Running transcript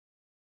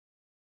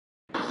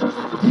G'day,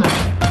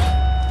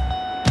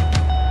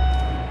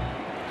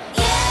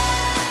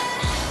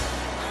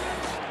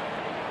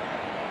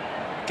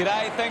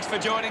 thanks for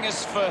joining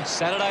us for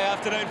Saturday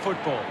afternoon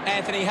football.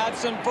 Anthony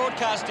Hudson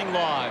broadcasting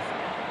live.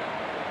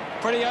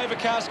 Pretty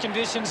overcast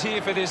conditions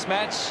here for this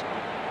match.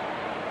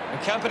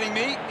 Accompanying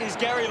me is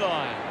Gary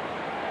Lyon.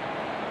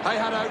 Hey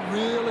Hutto,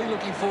 really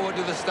looking forward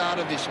to the start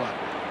of this one.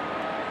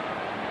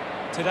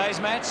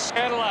 Today's match,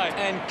 Adelaide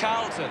and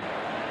Carlton.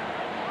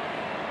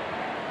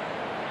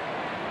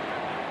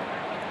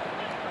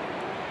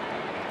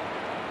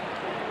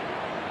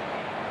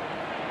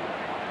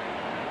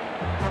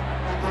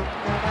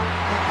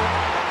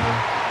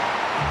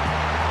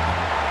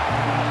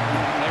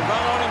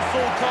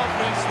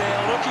 Confidence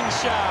there, looking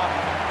sharp,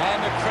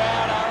 and the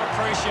crowd are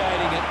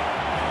appreciating it.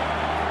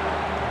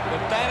 The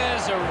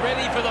banners are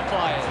ready for the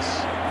players.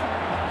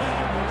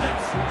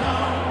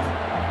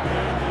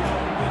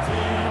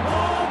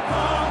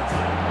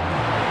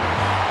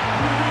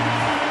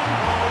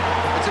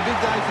 It's a big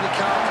day for the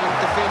Carlton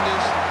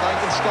defenders. They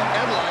can stop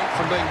Adelaide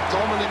from being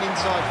dominant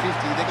inside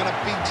 50. They've got a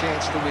big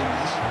chance to win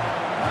this.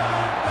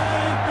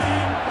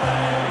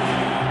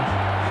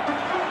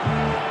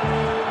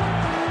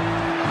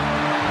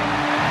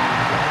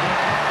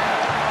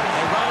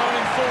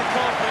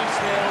 Confidence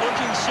there,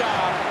 looking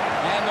sharp,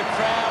 and the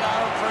crowd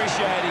are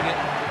appreciating it.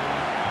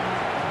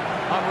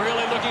 I'm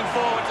really looking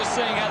forward to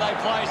seeing how they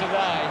play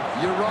today.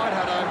 You're right,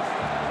 Hutto.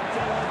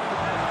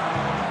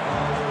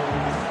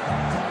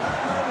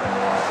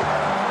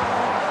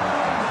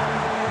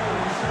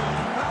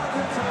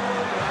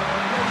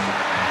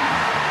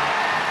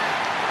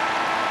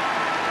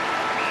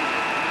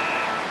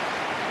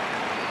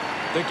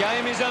 The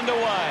game is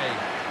underway.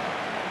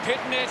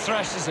 Pitnet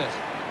thrashes it.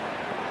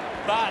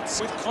 But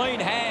with clean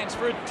hands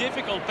for a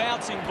difficult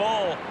bouncing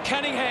ball.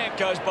 Cunningham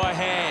goes by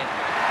hand.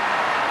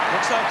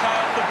 Looks okay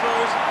off the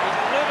boot. He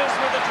delivers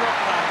with a drop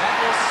punt. That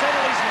will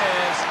settle his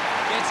nerves.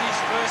 Gets his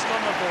first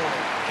on the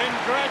board.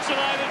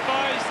 Congratulated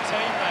by his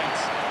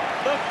teammates.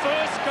 The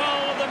first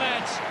goal of the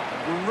match.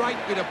 A great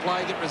bit of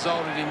play that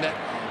resulted in that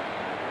goal.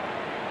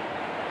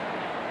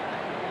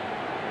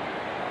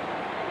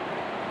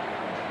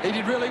 He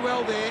did really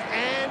well there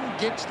and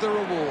gets the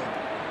reward.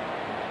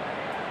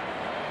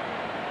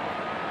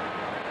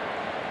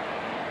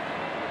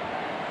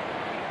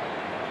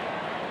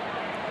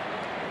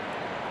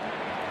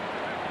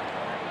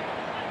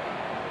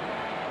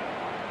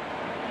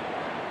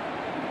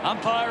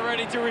 Umpire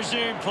ready to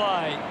resume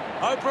play.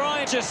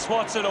 O'Brien just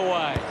swats it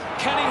away.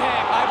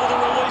 Cunningham able to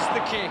release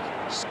the kick.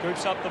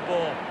 Scoops up the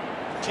ball.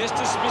 Just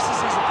dismisses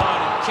his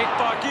opponent. Kick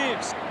by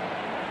Gibbs.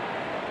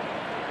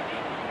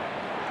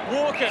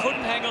 Walker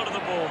couldn't hang on to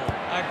the ball.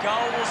 A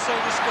goal will see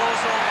the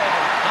scores all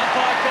level.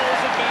 Umpire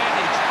calls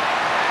advantage.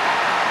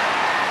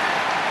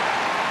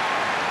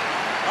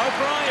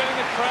 O'Brien getting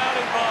the crowd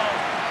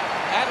involved.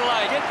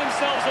 Adelaide get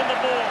themselves on the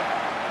ball.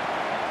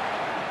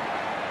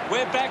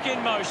 We're back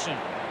in motion.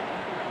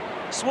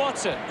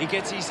 Swats it. He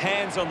gets his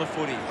hands on the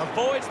footy.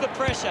 Avoids the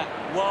pressure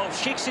while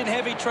kicks in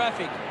heavy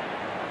traffic.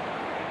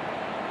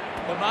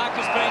 The mark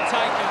has been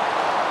taken.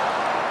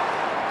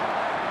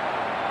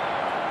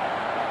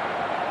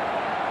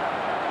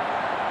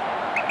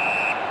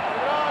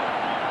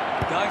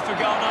 Going for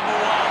goal number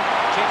one.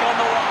 Kick on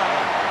the way.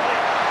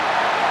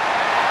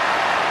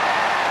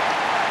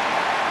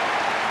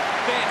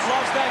 Benz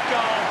loves that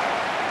goal.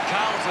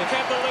 Carlton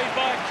kept the lead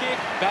by a kick.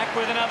 Back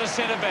with another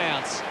centre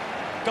bounce.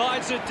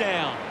 Guides it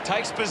down,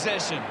 takes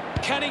possession.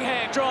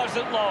 Cunningham drives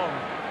it long.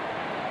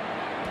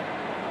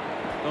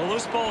 The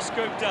loose ball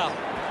scooped up.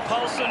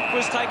 Paulson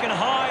was taken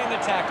high in the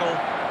tackle.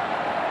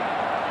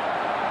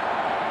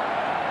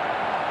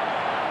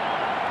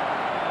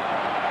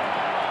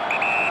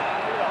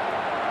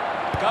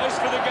 Goes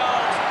for the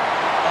goal.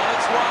 On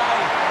its way.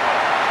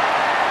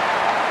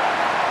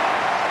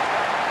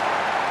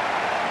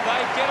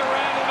 They get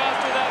around him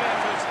after that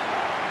effort.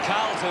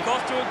 Carlton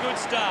off to a good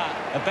start.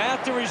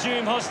 About to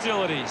resume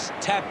hostilities.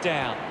 Tap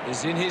down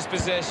is in his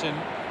possession.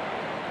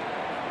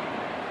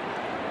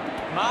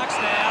 Marks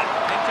now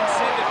and can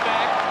send it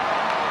back.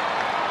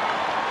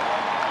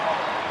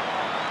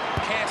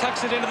 Cam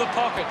tucks it into the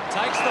pocket.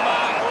 Takes the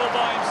mark all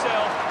by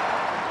himself.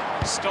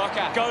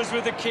 Stocker goes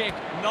with the kick.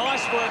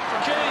 Nice work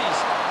from Keys.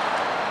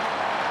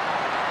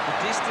 The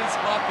distance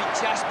might be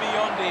just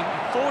beyond him.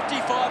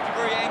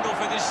 45-degree angle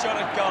for this shot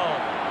at goal.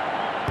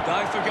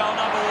 Going for goal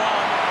number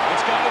one.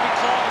 It's going to be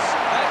close.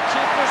 That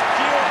kick was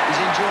pure. He's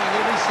enjoying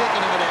every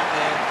second of it out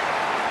there.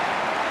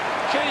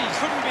 Keys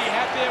couldn't be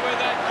happier with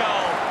that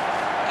goal.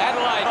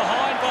 Adelaide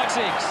behind by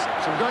 6.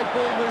 Some great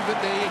ball movement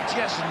there. You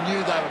just knew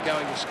they were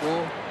going to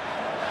score.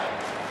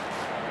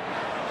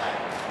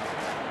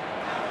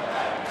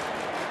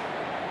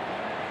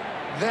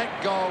 That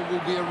goal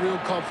will be a real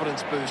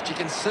confidence boost. You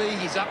can see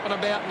he's up and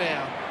about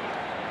now.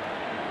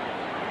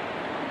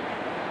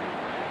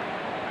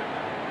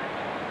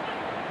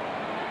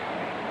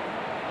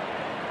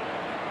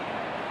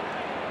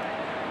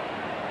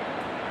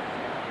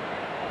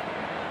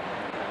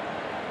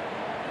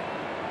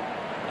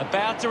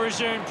 About to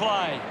resume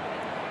play.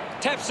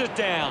 Taps it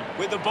down.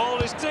 With the ball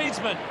is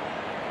Deedsman.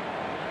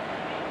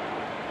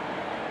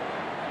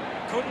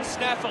 Couldn't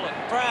snaffle it.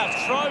 Crouch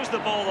throws the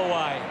ball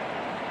away.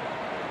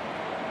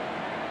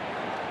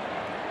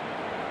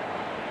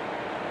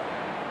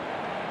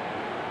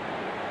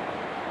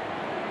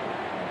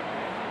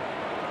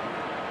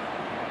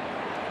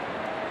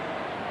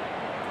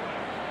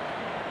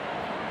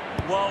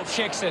 Wall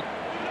checks it.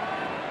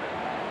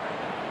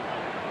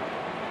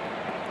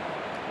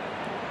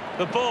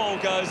 The ball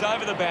goes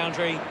over the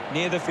boundary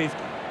near the 50.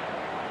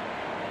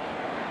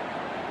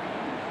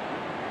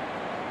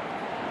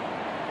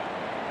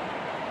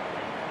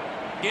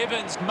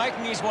 Gibbons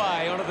making his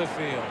way onto the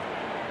field.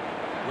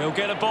 We'll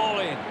get a ball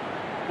in.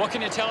 What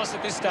can you tell us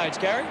at this stage,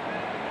 Gary?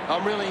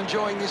 I'm really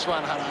enjoying this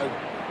one, Hutto.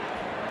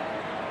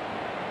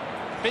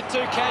 Bit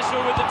too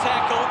casual with the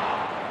tackle.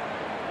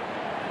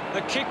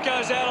 The kick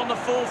goes out on the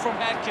full from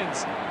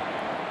Atkins.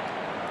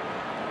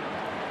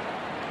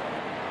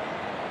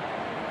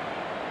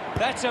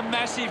 That's a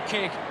massive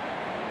kick.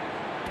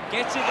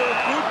 Gets into a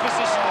good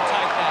position to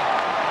take that.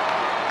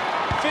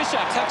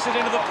 Fisher tucks it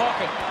into the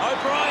pocket.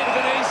 O'Brien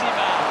with an easy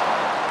mark.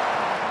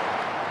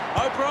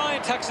 O'Brien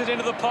tucks it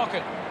into the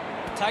pocket.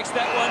 Takes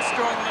that one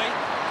strongly.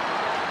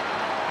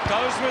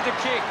 Goes with the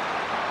kick.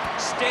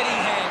 Steady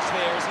hands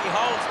there as he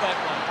holds that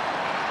one.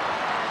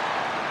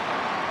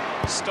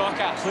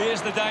 Stocker clears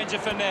the danger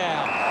for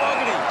now.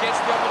 Fogarty gets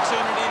the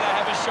opportunity to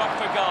have a shot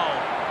for goal.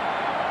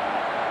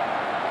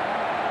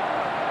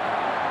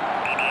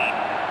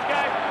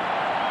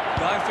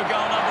 Going for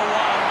goal number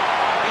one.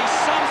 He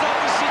sums up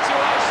the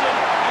situation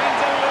and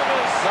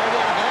delivers. No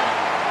doubt about it.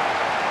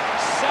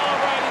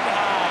 Celebrating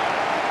hard.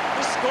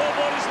 The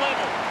scoreboard is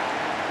level.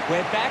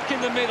 We're back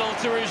in the middle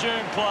to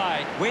resume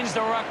play. Wins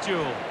the ruck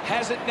duel.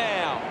 Has it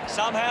now.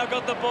 Somehow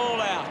got the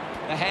ball out.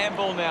 The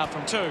handball now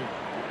from 2.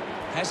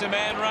 Has a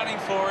man running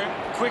for him.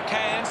 Quick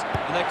hands,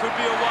 and there could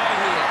be a way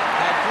here.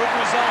 A good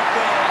result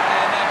there,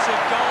 and that's a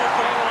goal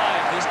for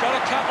Adelaide. He's got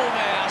a couple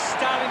now,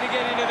 starting to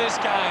get into this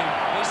game.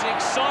 He's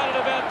excited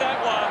about that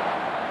one.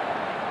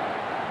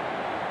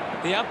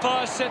 The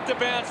umpire set the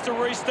bounce to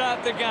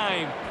restart the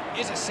game.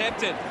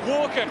 Intercepted.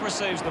 Walker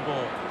receives the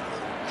ball.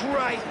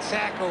 Great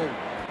tackle.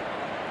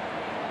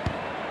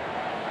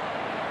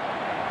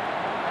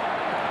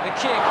 The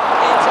kick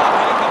ends up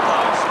hitting the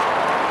post.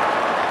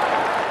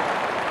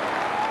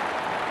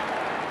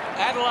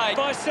 Adelaide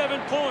by 7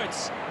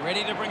 points.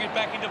 Ready to bring it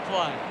back into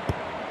play.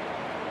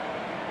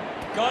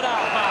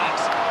 Goddard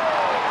marks.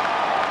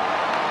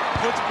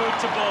 Puts boot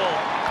to ball.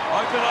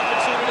 Open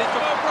opportunity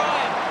for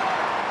O'Brien.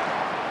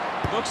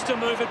 Looks to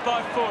move it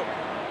by foot.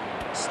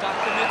 Stuck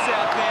the mitts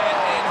out there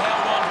and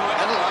held on to it.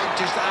 Adelaide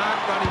just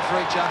aren't running for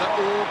each other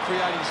or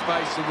creating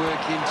space to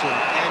work into.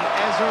 And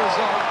as a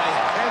result, they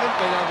haven't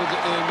been able to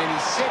earn many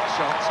set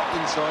shots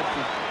inside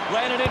 50.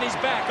 Landed in his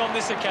back on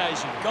this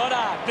occasion.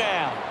 Goddard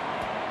down.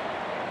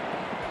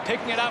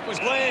 Picking it up was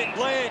Laird.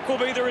 Laird will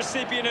be the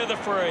recipient of the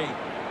free.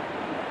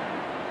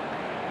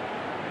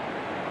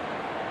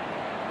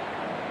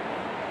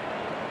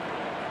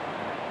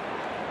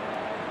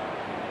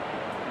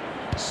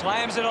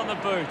 Slams it on the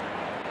boot.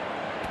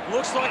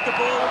 Looks like the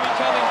ball will be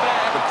coming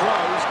back. The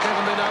Crows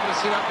haven't been able to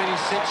set up many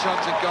set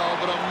shots at goal,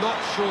 but I'm not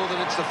sure that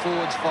it's the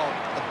forward's fault.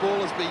 The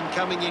ball has been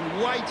coming in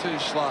way too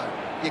slow.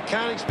 You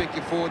can't expect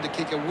your forward to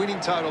kick a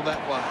winning total that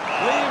way.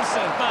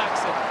 Williamson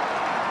marks it.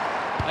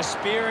 A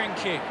spearing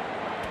kick.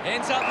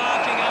 Ends up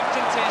marking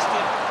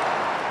uncontested.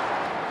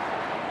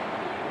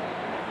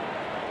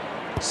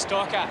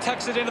 Stocker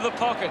tucks it into the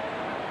pocket.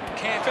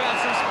 Can't found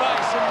some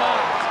space and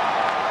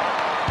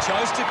marked.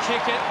 Chose to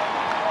kick it.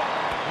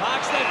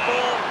 Marks that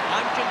ball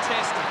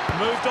uncontested.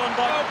 Moved on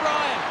by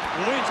O'Brien.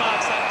 Lynch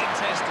marks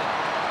uncontested.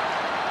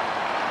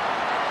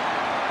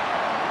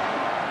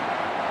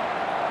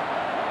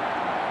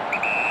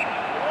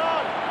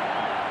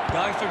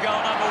 Going for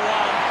goal number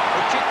one.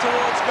 The kick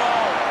towards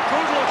goal.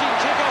 Good looking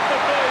kick off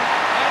the boot.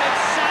 And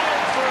it's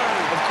sailed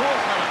through. Of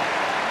course, Hunter.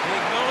 He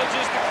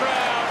acknowledges the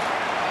crowd.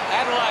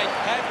 Adelaide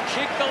have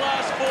kicked the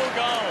last 4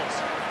 goals.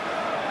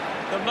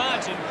 The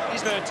margin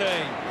is 13.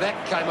 That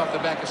came off the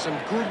back of some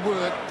good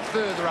work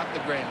further up the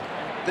ground.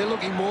 They're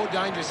looking more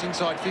dangerous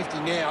inside 50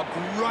 now.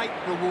 Great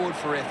reward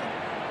for effort.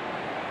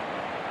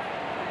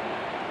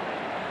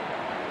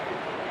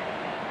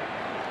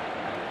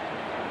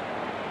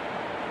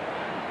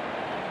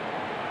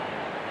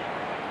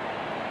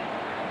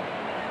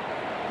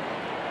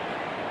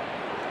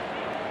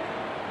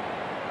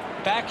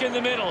 Back in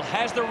the middle,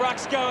 has the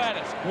rucks go at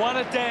it. Won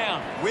it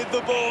down with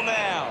the ball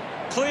now.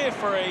 Clear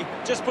free,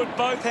 just put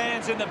both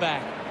hands in the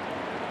back.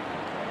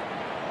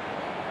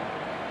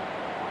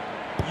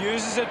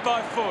 Uses it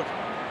by foot.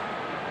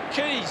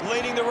 Keys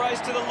leading the race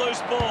to the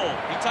loose ball.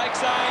 He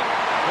takes aim,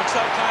 looks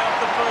okay off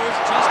the boot,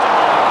 just a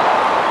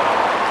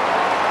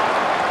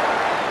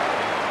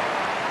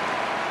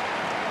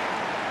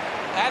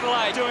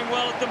Adelaide doing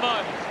well at the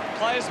moment.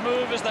 Players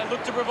move as they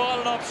look to provide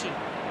an option.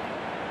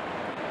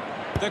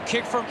 The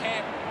kick from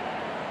Camp.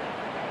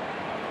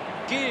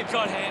 Gibbs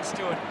got hands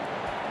to it.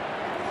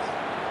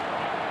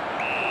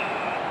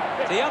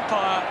 The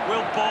umpire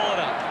will ball it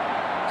up.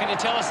 Can you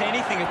tell us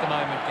anything at the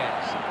moment,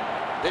 Gaz?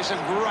 There's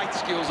some great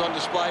skills on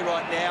display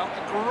right now.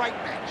 A great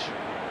match.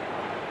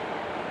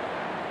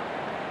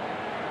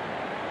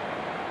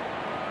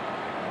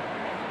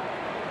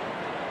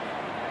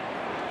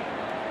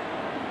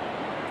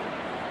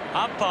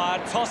 Umpire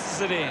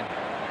tosses it in.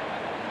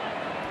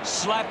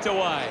 Slapped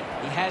away.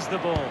 He has the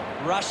ball.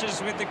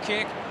 Rushes with the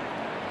kick.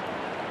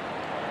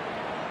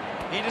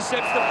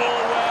 Intercepts the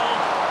ball well.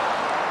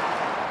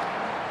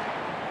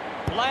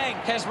 Lang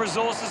has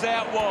resources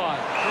out wide.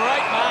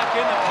 Great mark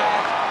in the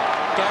pack.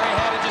 Gary,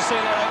 how did you see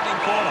that opening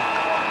quarter?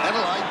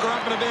 Adelaide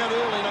grumping about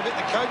early, and I bet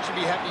the coach would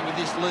be happy with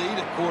this lead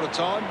at quarter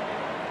time.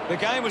 The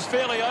game was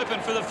fairly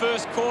open for the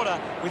first quarter,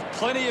 with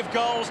plenty of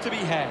goals to be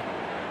had.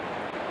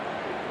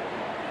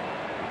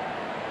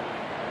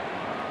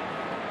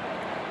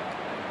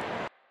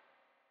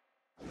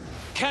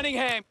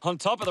 Cunningham on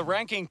top of the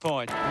ranking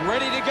point,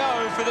 ready to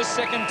go for the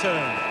second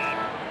turn.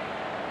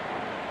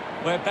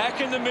 We're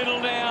back in the middle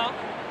now.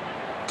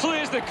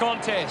 Clears the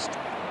contest.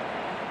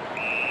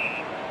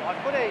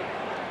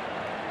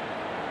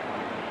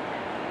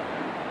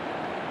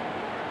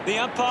 The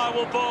umpire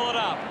will ball it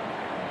up.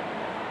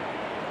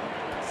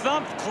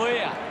 Thumped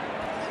clear.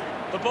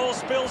 The ball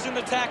spills in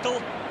the tackle. The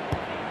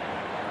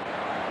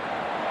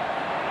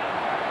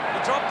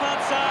drop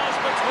punt sails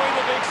between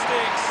the big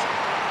sticks.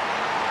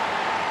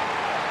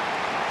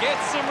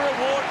 Gets some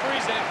reward for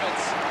his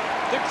efforts.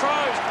 The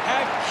Crows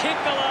have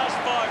kicked the last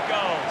 5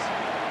 goals.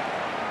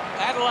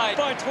 Adelaide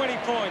by 20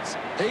 points.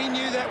 He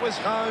knew that was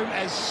home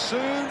as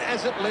soon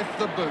as it left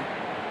the boot.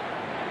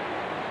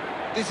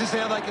 This is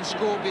how they can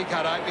score big,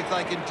 Hutto. If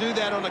they can do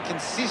that on a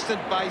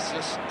consistent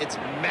basis, it's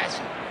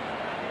massive.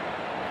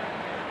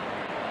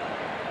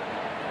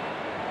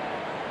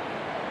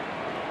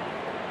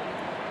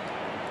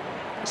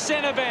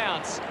 Centre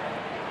bounce.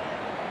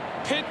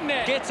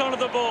 Pitnet gets onto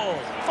the ball.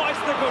 Fights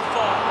the good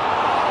fight.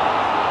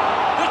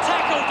 The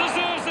tackle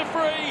deserves the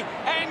free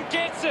and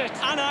gets it.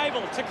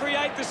 Unable to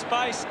create the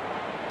space.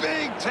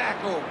 Big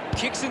tackle.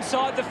 Kicks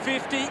inside the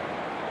 50.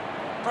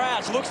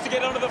 Crouch looks to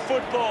get onto the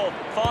football.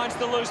 Finds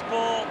the loose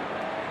ball.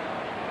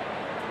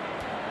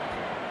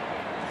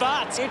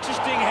 But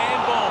interesting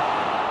handball.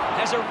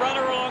 Has a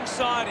runner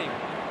alongside him.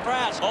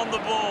 Crouch on the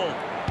ball.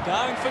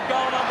 Going for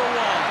goal number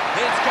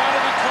 1. It's going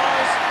to be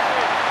close.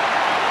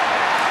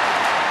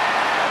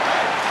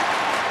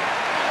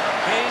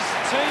 His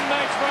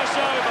teammates rush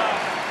over.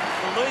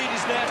 The lead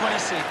is now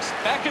 26.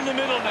 Back in the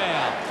middle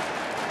now.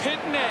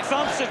 Pitnet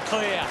thumps it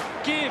clear.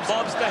 Gibbs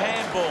lobs the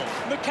handball.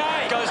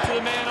 McKay goes to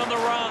the man on the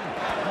run.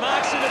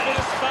 Marks in a bit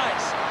of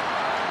space.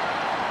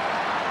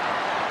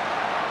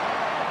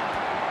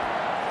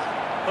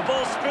 The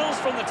ball spills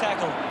from the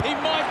tackle. He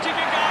might kick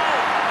a goal.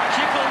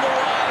 Kick on the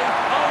way.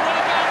 Oh, what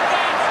about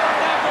that?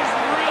 That was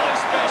really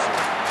special.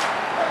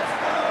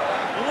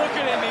 Look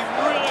at him. He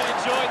really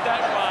enjoyed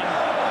that one.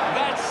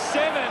 That's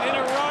 7 in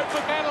a row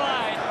for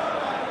Adelaide.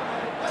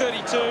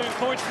 32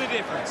 points the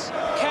difference.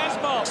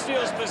 Casbolt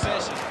steals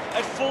possession.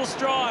 At full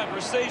stride,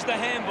 receives the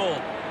handball.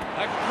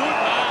 A good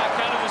mark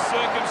under the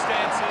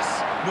circumstances.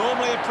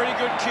 Normally a pretty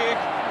good kick.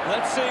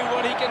 Let's see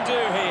what he can do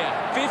here.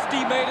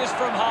 50 metres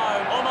from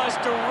home, almost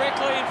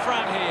directly in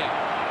front here.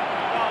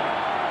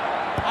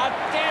 A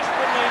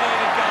desperately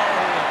needed goal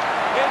here.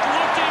 It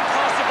looked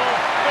impossible,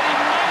 but he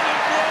made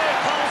it work.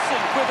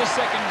 Carlton with a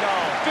second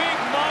goal. Big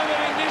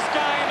moment in this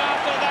game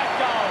after that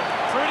goal.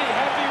 Pretty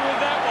happy with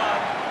that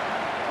one.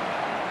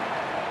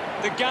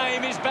 The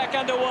game is back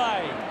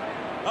underway.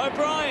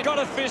 O'Brien got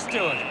a fist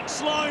to it.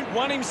 Sloan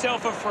won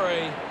himself a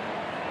free.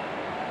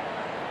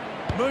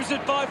 Moves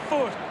it by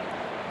foot.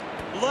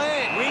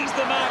 Laird wins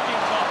the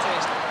marking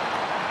contest.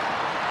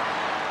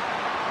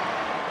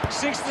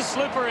 Sinks the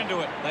slipper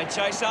into it. They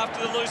chase after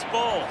the loose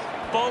ball.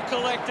 Ball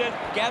collected.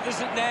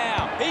 Gathers it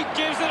now. He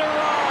gives it a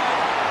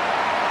ride.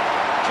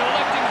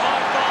 Collecting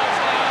high fives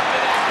now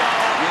after that goal.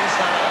 Yes,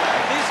 hello.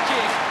 This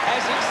kick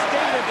has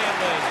extended their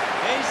lead.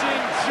 He's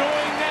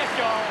enjoying that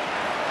goal.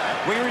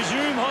 We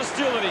resume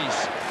hostilities.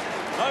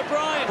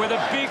 O'Brien with a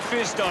big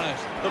fist on it.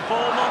 The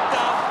ball knocked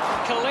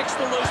up, collects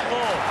the loose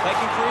ball. They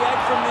can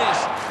create from this.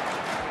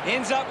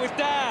 Ends up with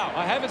Dow.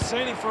 I haven't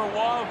seen him for a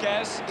while,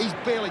 Gaz. He's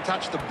barely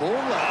touched the ball,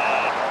 though.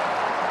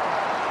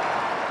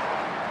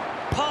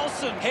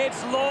 Paulson heads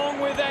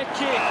long with that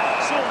kick.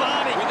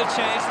 Silvani with a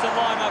chance to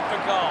line up for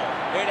goal.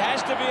 It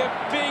has to be a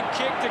big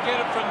kick to get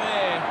it from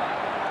there.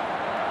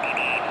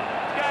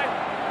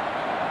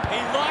 He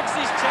likes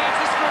his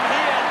chances from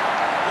here.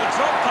 The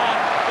drop punt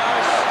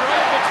goes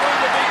straight between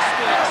the big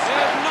sticks.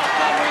 They're not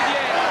done with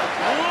yet.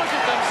 Look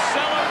at them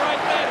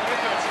celebrate that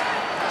effort.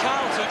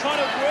 Carlton trying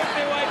to work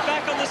their way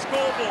back on the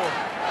scoreboard.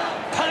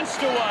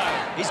 Punched away.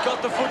 He's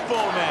got the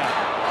football now.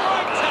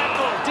 Great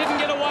tackle.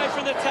 Didn't get away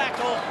from the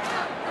tackle.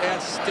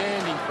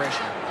 Outstanding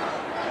pressure.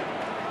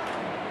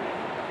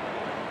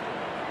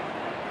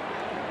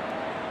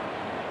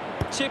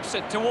 Chips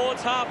it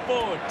towards half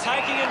forward.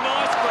 Taking a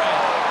nice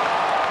grab.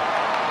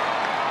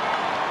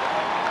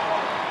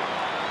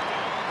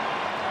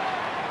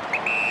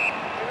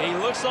 He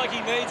looks like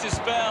he needs a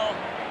spell.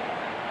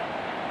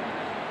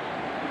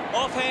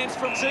 Off hands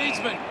from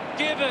Seedsman.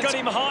 Gibbons got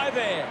him high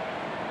there.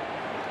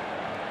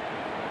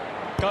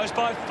 Goes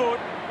by foot.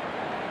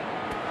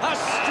 A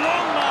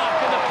strong mark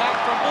in the pack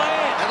from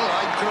Bland.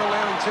 Adelaide could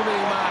allowing too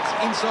many marks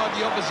inside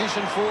the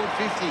opposition forward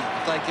 50.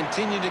 If they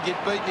continue to get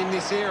beaten in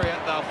this area,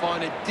 they'll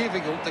find it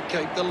difficult to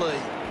keep the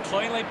lead.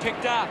 Cleanly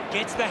picked up.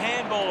 Gets the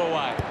handball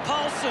away.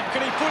 Paulson,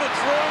 can he put it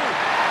through?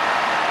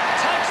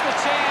 Takes the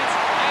chance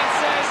and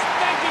says,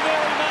 thank you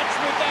very much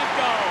with that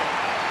goal.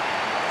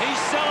 He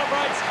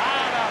celebrates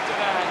hard after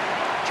that.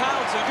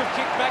 Carlton have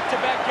kicked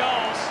back-to-back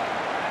goals.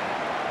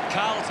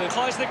 Carlton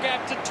close the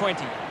gap to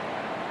 20.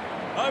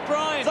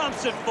 O'Brien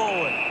thumps it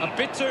forward. A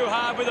bit too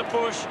hard with a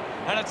push,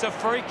 and it's a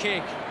free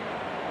kick.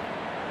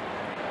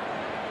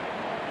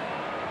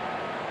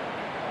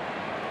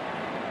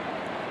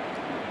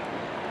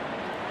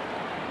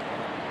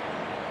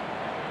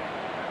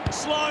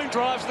 Sloan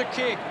drives the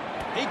kick.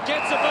 He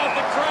gets above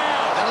the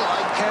crowd.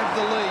 Adelaide have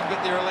the lead, but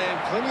they're allowing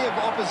plenty of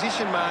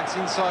opposition marks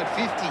inside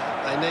 50.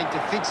 They need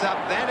to fix up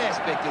that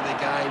aspect of the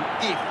game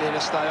if they're to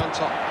stay on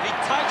top. He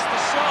takes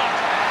the shot.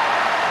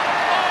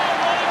 Oh,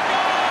 what a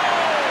goal!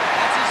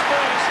 That's his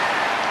first.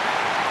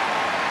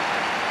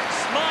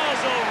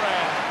 Smiles all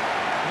round.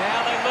 Now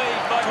they lead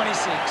by 26.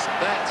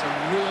 That's a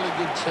really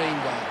good team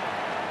goal.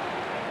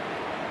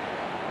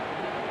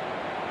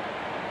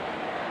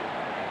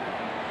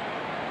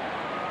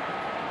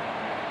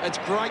 It's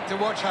great to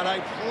watch,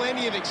 Hutto.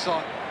 Plenty of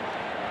excitement.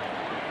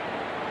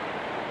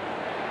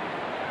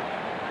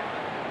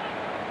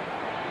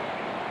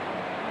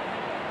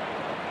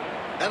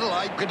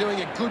 Adelaide are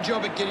doing a good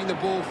job at getting the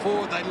ball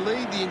forward. They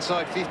lead the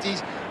inside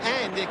 50s,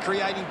 and they're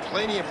creating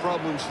plenty of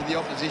problems for the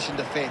opposition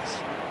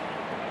defence.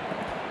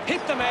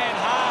 Hit the man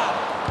hard.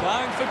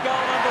 Going for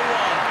goal number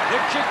one. The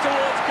kick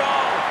towards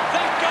goal.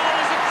 That goal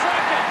is a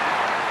cracker.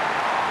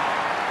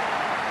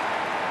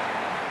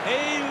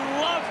 He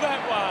loved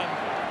that one.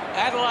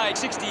 Adelaide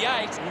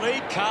 68,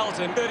 lead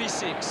Carlton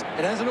 36.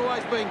 It hasn't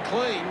always been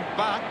clean,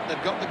 but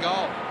they've got the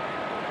goal.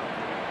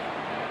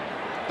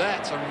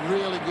 That's a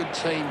really good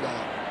team goal.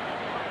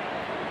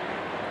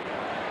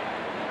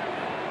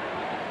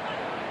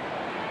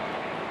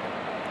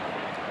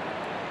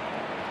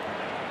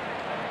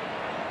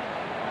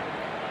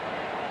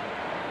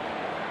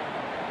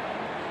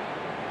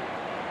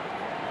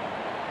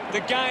 The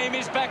game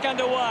is back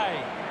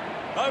underway.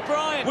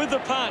 O'Brien with the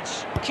punch.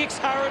 Kicks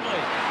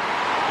hurriedly.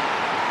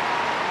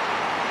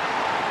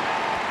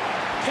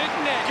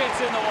 Pitnet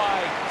gets in the way.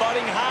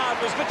 Fighting hard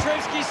was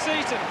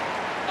Petrevski-Seaton.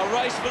 A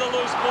race for the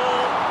loose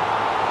ball.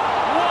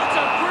 What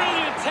a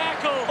brilliant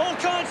tackle. All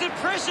kinds of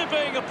pressure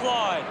being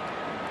applied.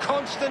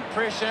 Constant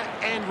pressure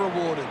and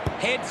rewarded.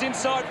 Heads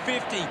inside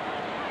 50.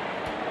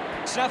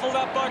 Snaffled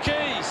up by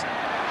Keys.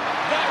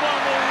 That one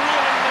will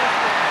really lift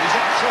him. He's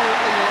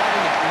absolutely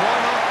loving it. Why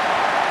not?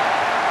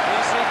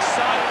 He's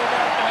excited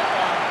about that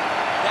one.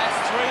 That's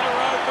 3 in a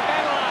row for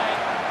Adelaide.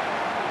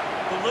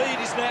 The lead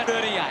is now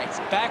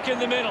 38. Back in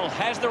the middle.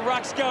 Has the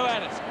rucks go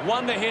at it.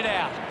 Won the hit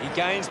out. He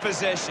gains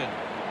possession.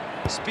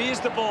 Spears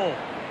the ball.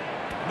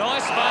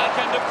 Nice mark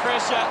under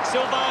pressure.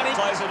 Silvani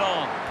plays it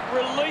on.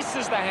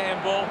 Releases the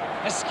handball.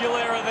 A skill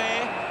error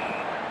there.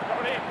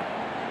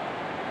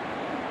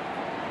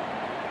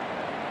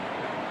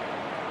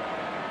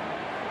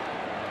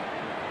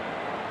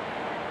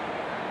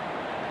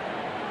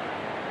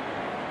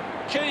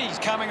 Keys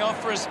coming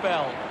off for a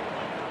spell.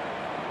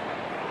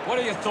 What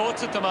are your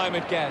thoughts at the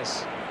moment,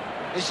 Gaz?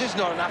 There's just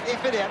not enough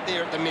effort out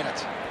there at the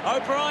minute.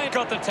 O'Brien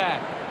got the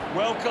tap.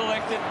 Well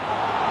collected.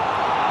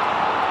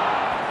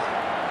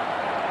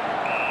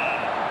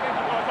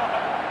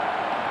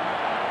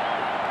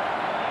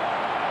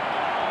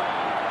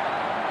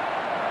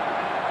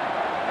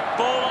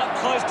 Ball up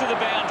close to the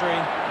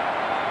boundary.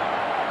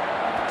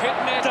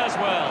 Pitnet does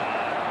well.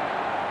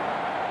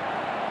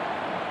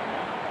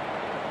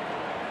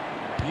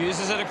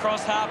 Uses it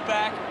across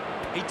half-back.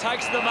 He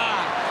takes the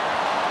mark.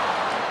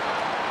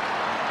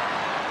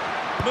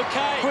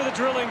 McKay with a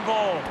drilling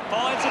ball.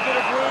 Finds a bit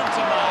of room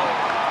to mark.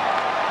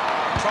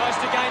 Tries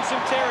to gain some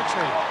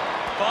territory.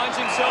 Finds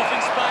himself in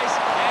space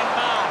and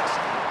marks.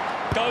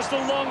 Goes the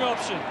long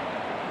option.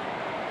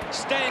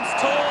 Stands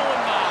tall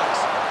and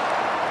marks.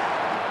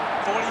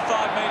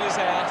 45 metres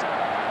out.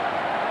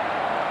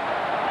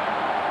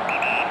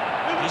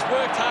 He's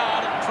worked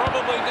hard and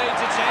probably needs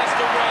a chance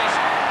to rest.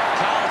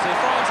 Carlton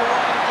finds a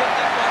way to get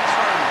that one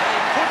through. He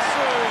puts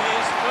through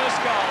his first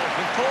goal.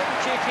 Important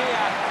kick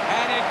here,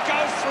 and it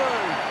goes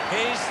through.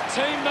 His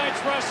teammates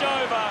rush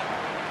over.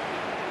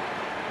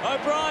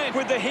 O'Brien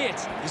with the hit.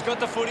 He's got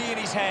the footy in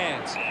his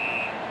hands.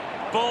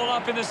 Ball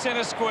up in the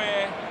centre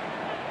square.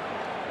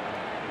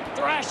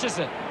 Thrashes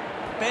it.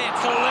 There,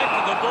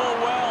 collected the ball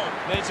well.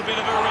 Needs a bit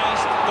of a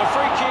rest. The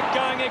free kick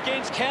going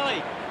against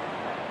Kelly.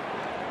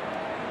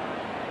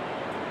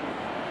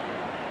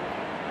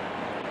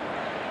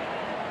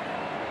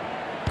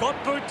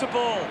 Got boot to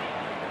ball.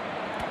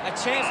 A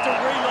chance to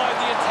reload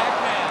the attack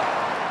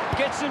now.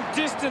 Get some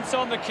distance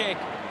on the kick.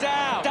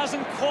 Dow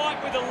doesn't quite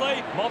with a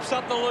leap. Mops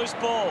up the loose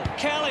ball.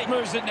 Kelly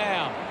moves it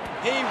now.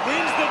 He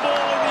wins the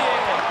ball in the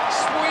air.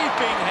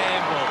 Sweeping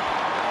handball.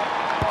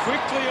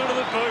 Quickly onto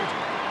the boot.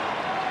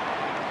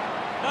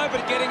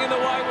 Nobody getting in the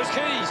way was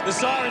Keys. The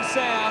siren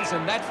sounds,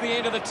 and that's the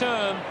end of the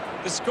term.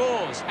 The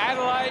scores: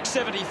 Adelaide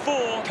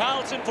 74,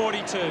 Carlton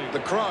 42. The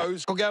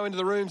Crows will go into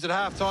the rooms at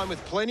halftime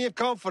with plenty of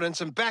confidence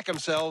and back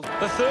themselves.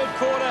 The third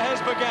quarter has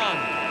begun.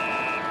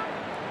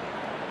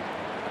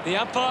 The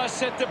umpire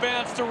set the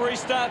bounce to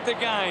restart the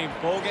game.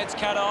 Ball gets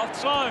cut off.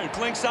 Sloan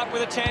links up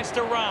with a chance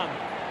to run.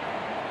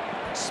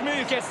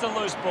 Smooth gets the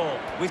loose ball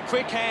with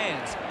quick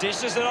hands.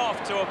 Dishes it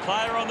off to a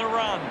player on the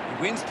run.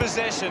 He wins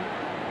possession.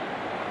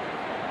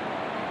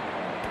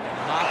 And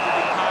the mark will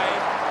be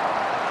paid.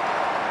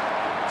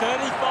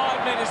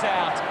 35 metres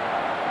out.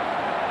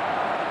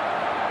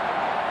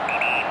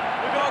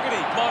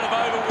 Bogoti might have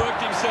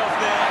overworked himself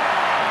there.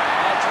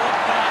 A drop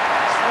punt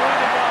through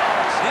the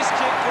bowls. This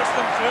kick puts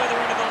them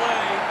further into the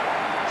lead.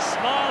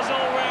 Smiles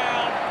all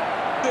round.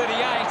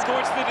 38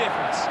 points the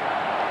difference.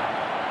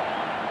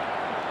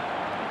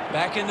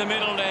 Back in the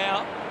middle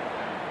now.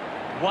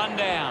 One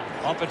down.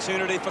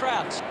 Opportunity for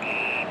Crouch.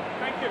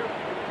 Thank you.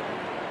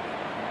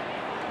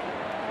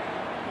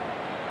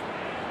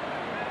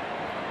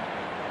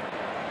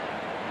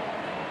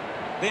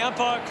 The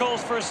umpire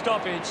calls for a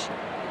stoppage.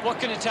 What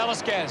can you tell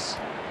us, Gaz?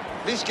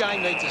 This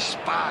game needs a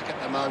spark at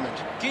the moment.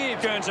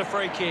 Gibb earns a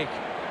free kick.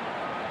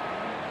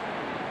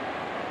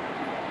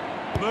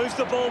 Moves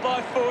the ball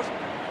by foot.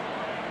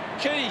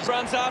 Keys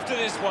runs after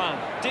this one.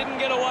 Didn't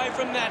get away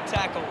from that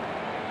tackle.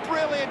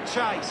 Brilliant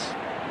chase.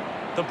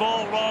 The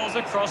ball rolls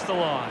across the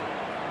line.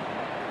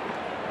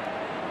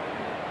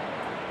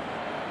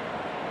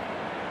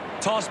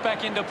 Toss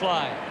back into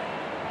play.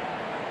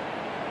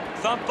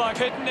 Thumped by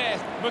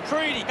Pitneth.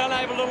 McCready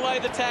unable to lay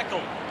the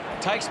tackle.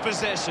 Takes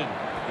possession.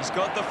 He's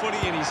got the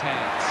footy in his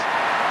hands.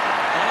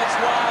 On its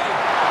way.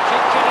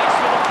 Kick connects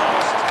with the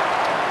post.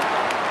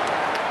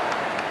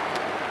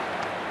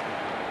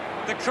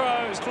 The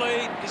Crows'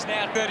 lead is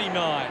now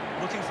 39.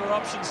 Looking for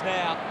options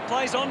now.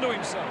 Plays onto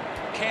himself.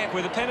 Camp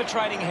with a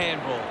penetrating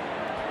handball.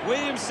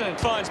 Williamson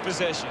finds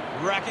possession.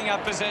 Racking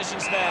up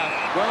possessions now.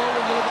 Well,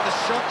 when you look at the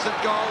shots at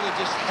goal, there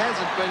just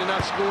hasn't been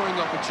enough scoring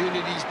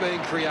opportunities being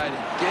created.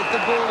 Get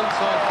the ball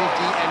inside 50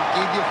 and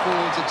give your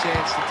forwards a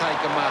chance to take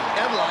a mark.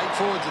 Adelaide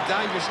forwards are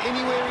dangerous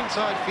anywhere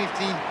inside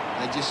 50.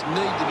 They just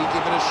need to be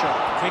given a shot.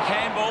 Quick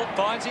handball,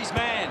 finds his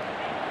man.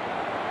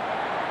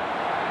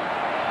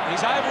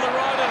 He's able to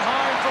ride it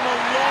home from a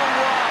long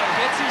way.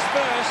 Gets his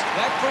first.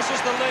 That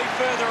pushes the lead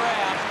further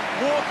out.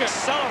 Walker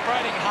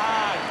celebrating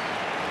hard.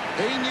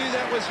 He knew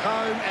that was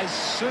home as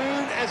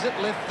soon as it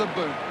left the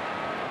boot.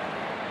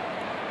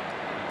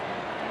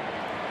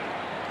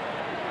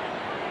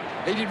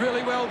 He did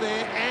really well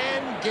there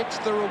and gets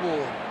the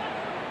reward.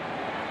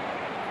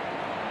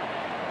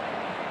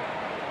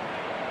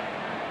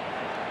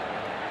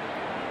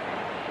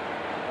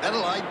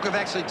 Adelaide have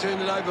actually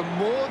turned it over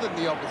more than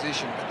the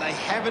opposition, but they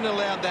haven't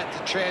allowed that to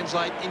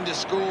translate into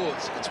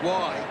scores. It's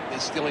why they're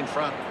still in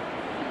front.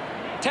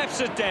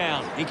 Taps it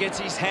down. He gets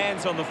his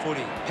hands on the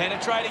footy.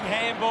 Penetrating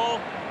handball.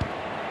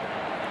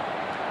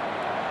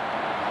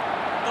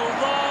 The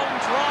long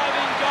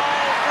driving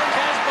goal from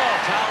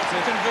Casbolt.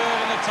 Carlton convert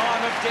in a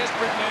time of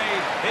desperate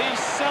need. He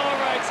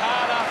celebrates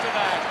hard after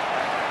that.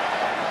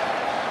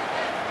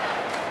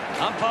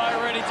 Umpire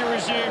ready to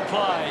resume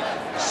play.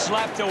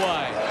 Slapped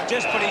away.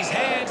 Just put his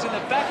hands in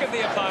the back of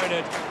the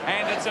opponent,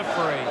 and it's a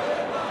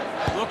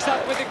free. Looks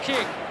up with a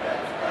kick.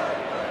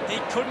 He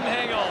couldn't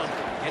hang on.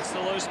 Gets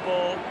the loose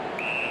ball.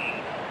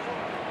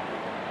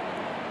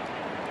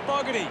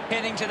 Bogoti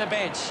heading to the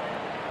bench.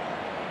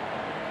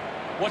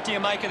 What do you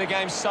make of the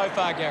game so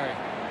far, Gary?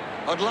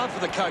 I'd love for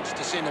the coach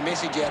to send a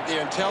message out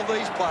there and tell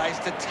these players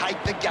to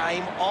take the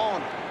game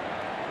on.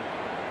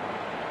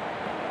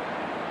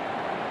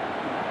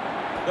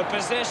 The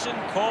possession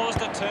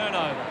caused a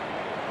turnover.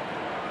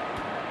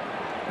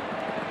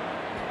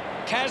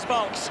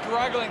 Casbolt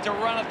struggling to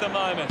run at the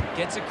moment.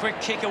 Gets a quick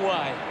kick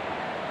away.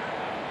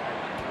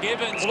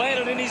 Gibbons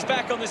landed in his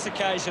back on this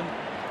occasion.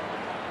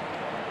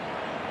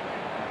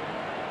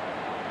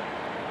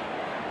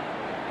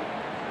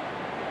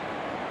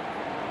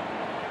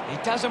 He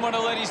doesn't want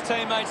to let his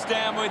teammates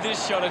down with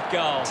this shot at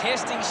goal.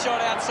 Testing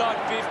shot outside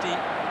 50.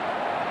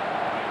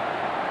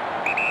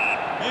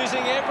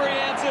 Using every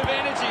ounce of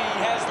energy he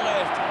has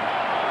left.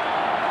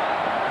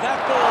 That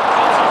ball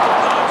comes off the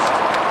post.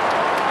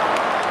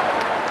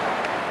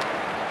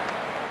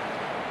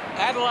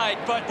 Adelaide,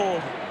 but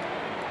ball.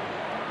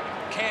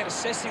 Can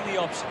assessing the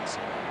options.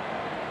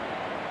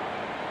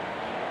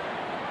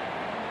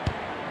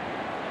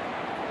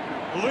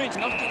 Lynch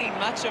not getting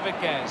much of it,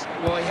 Gaz.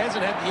 Well, he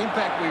hasn't had the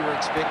impact we were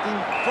expecting.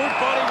 Good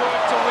body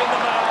work to win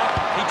the mark.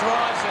 He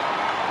drives it.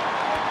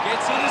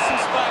 Gets into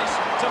some space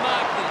to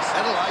mark this.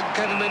 Adelaide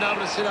haven't been able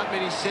to set up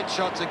many set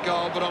shots at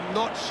goal, but I'm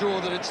not sure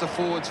that it's the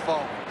forward's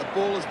fault. The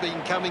ball has been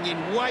coming in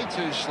way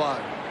too slow.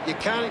 You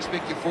can't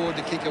expect your forward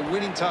to kick a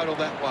winning total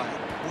that way.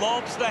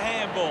 Lobs the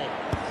handball.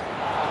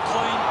 A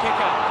clean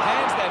pickup.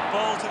 Hands that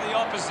ball to the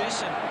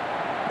opposition.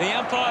 The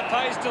umpire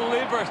pays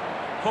deliberate.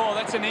 Oh,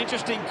 that's an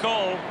interesting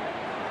call.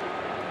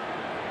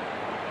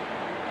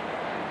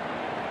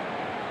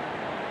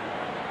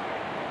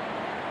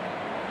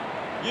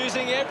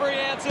 using every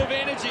ounce of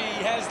energy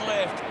he has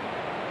left.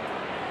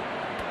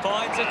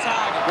 Finds a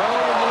target. Well,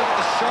 when you look at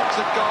the shots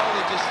at goal,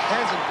 there just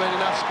hasn't been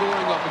enough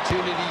scoring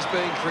opportunities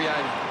being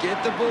created. Get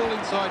the ball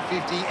inside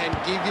 50 and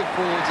give your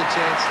forwards a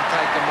chance to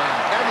take a mark.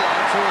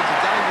 Adelaide forwards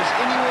are dangerous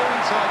anywhere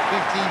inside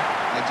 50.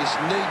 They just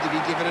need to be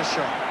given a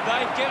shot.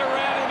 They get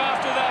around him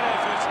after that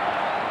effort.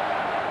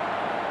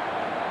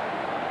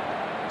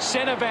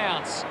 Centre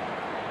bounce.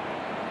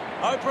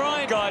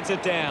 O'Brien guides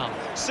it down.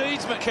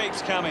 Seedsman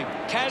keeps coming.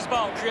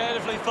 Casbolt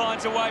creatively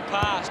finds a way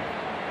past.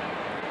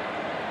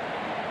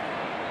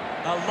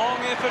 A long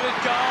efforted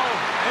goal,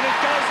 and it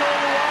goes all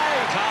the way.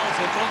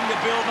 Carlton looking to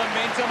build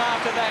momentum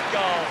after that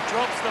goal.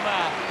 Drops the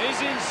mark. He's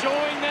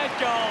enjoying that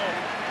goal.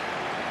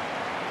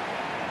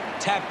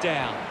 Tap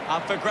down.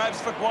 Up for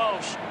grabs for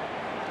Walsh.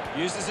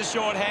 Uses a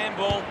short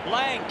handball.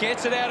 Lang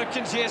gets it out of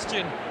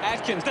congestion.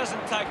 Atkins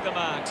doesn't take the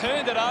mark.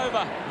 Turned it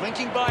over.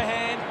 Linking by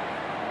hand.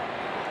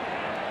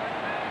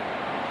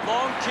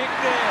 Long kick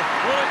there.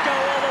 Will it go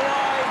all the way?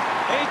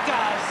 It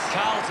does.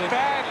 Carlton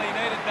badly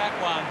needed that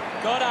one.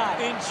 Got up.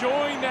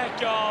 Enjoying that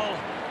goal.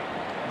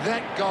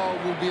 That goal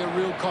will be a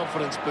real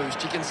confidence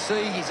boost. You can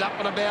see he's up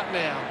and about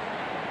now.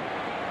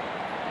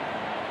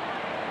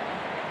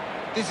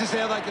 This is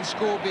how they can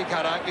score, Big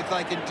Hutto. If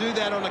they can do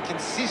that on a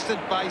consistent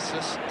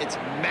basis, it's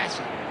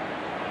massive.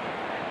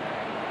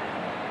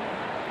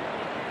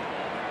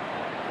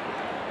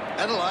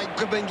 Adelaide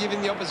have been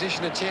giving the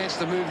opposition a chance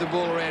to move the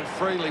ball around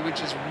freely,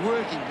 which is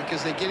working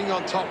because they're getting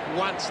on top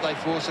once they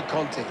force a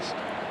contest.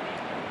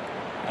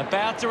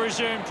 About to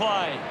resume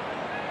play.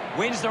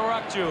 Wins the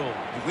ruck duel.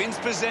 He wins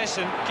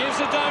possession. Gives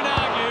a don't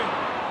argue.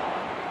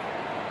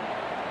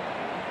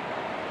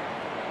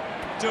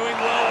 Doing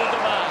well with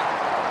the mark.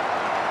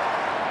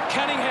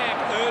 Cunningham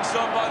urged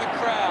on by the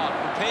crowd.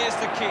 Prepares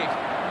the kick.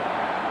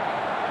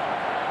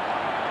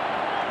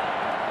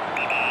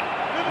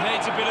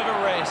 Needs a bit of a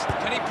rest.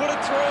 Can he put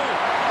it through?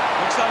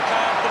 Looks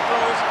okay up the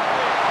bruise.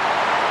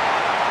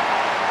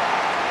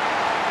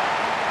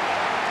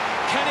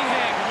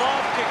 Cunningham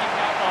love kicking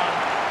that one.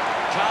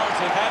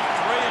 Carlton have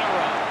 3 in a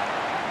row.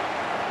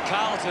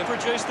 Carlton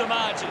produced the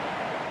margin.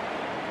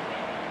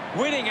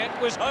 Winning it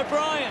was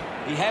O'Brien.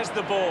 He has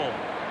the ball.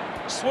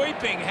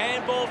 Sweeping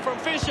handball from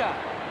Fisher.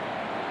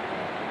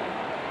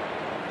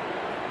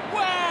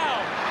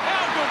 Wow!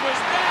 How good was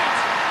that?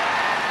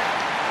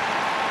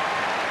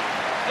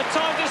 A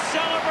time to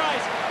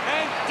celebrate.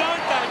 And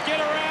don't they get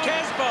around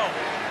Casbolt.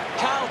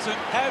 Carlton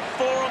have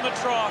 4 on the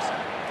trot.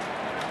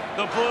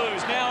 The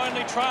Blues now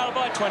only trail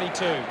by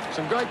 22.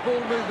 Some great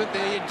ball movement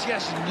there. You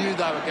just knew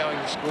they were going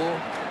to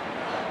score.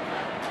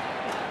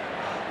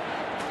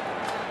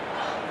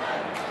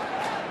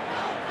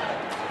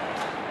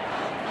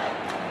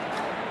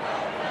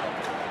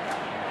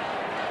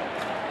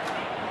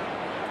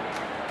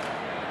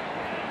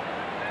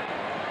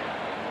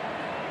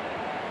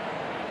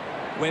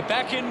 We're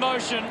back in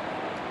motion.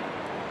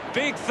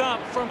 Big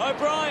thump from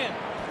O'Brien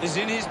is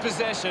in his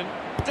possession.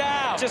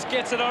 Dow just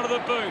gets it onto the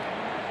boot.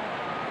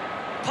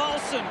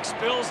 Paulson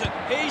spills it.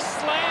 He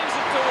slams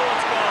it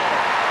towards goal.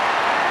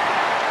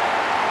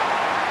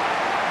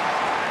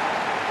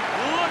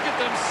 Look at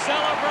them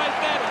celebrate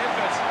that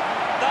effort.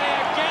 They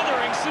are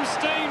gathering some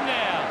steam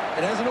now.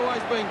 It hasn't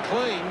always been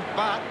clean,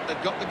 but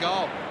they've got the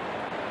goal.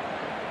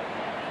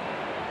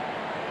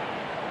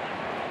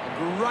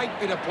 A great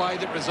bit of play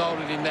that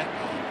resulted in that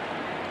goal.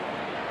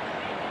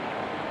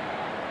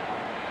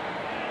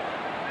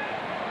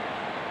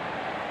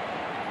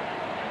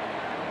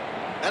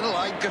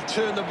 Adelaide have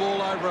turned the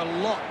ball over a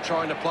lot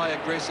trying to play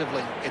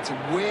aggressively. It's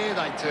where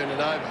they turn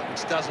it over,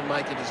 which doesn't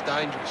make it as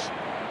dangerous.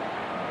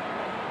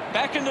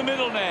 Back in the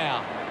middle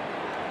now.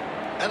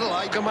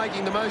 Adelaide are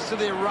making the most of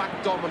their ruck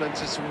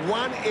dominance. It's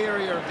one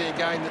area of their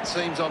game that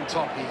seems on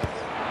top here.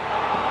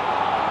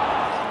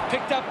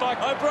 Picked up by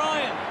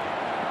O'Brien.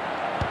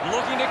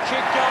 Looking to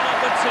kick goal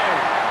number 2.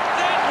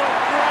 That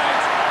looked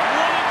great.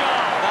 What a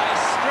goal. They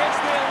stretch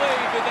their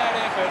lead with that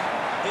effort.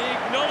 He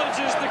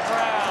acknowledges the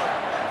crowd.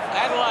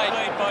 Adelaide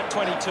lead by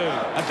 22.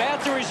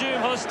 About to resume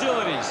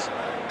hostilities.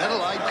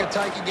 Adelaide are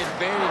taking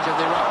advantage of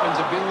their ruckman's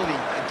ability.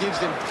 It gives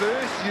them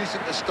first use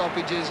at the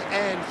stoppages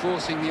and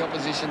forcing the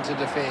opposition to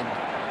defend.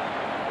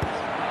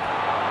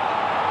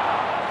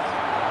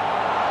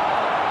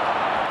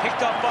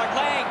 Picked up by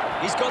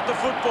Lang. He's got the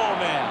football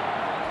now.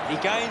 He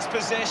gains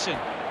possession.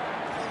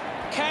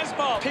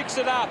 Casbolt picks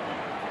it up.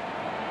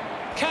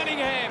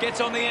 Cunningham gets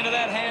on the end of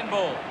that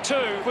handball.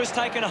 2 was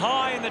taken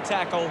high in the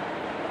tackle.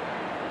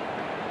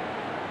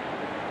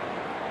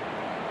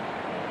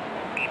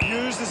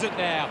 Uses it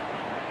now.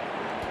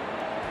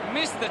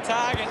 Missed the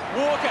target.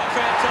 Walker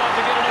found time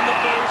to get it on the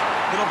boot.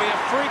 It'll be a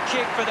free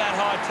kick for that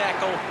high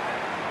tackle.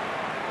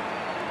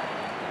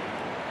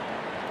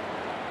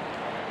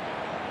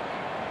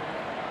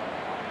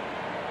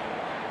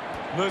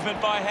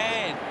 Movement by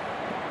hand.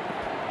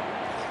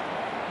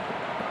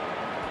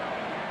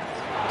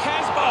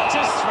 Casbolt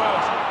just through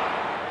it.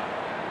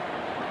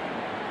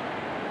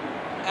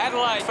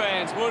 Adelaide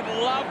fans would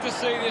love to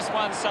see this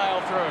one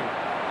sail through.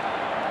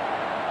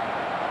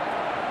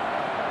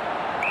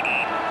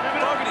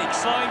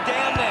 slowing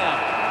down now.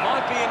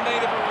 Might be in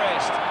need of a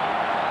rest.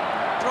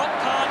 Drop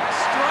punt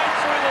straight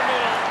through the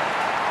middle.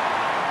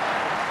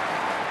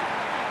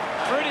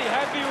 Pretty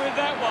happy with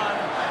that one.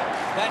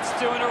 That's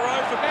 2 in a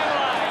row for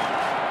Adelaide.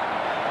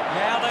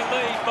 Now they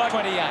lead by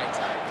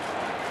 28.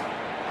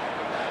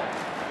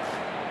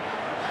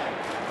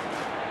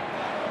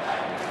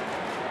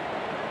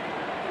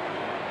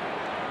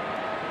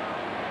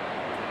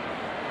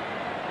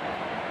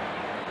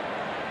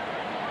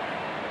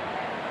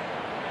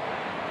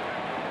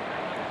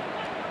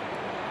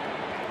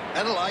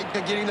 Adelaide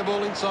are getting the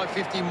ball inside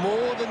 50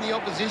 more than the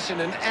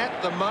opposition, and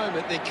at the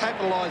moment they're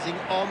capitalising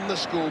on the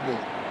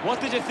scoreboard. What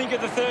did you think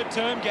of the third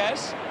term,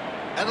 Gaz?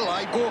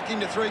 Adelaide walk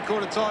into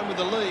three-quarter time with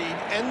the lead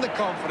and the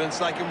confidence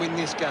they can win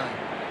this game.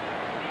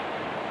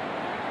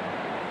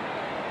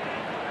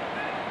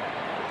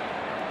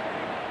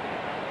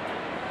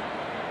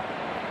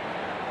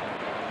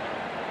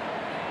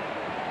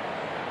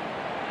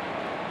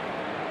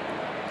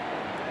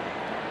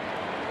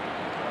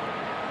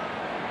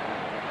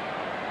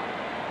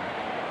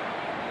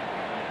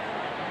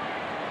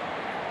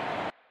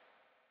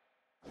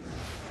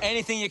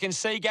 Anything you can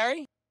see,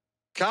 Gary?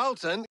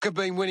 Carlton have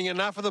been winning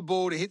enough of the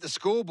ball to hit the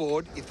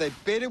scoreboard. If they're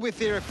better with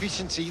their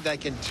efficiency, they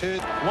can turn.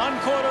 1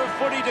 quarter of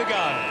footy to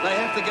go. They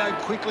have to go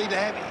quickly to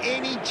have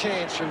any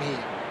chance from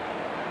here.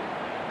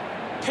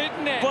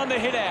 Pitnet won the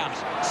hit out.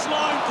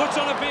 Sloan puts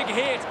on a big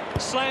hit.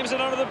 Slams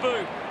it onto the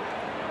boot.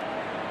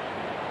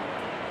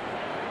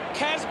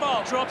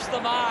 Casbolt drops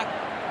the mark.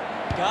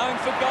 Going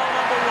for goal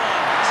number 1.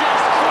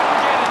 Just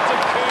couldn't get it to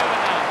curve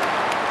enough.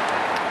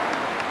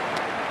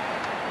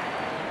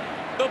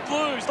 The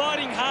Blues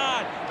fighting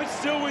hard, but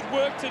still with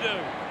work to do.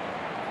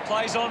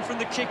 Plays on from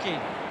the kick-in.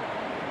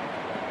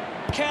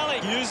 Kelly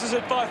uses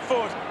it by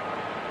foot.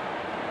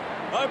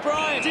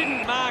 O'Brien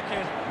didn't mark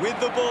it with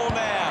the ball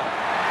now.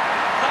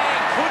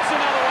 Lang puts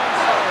another one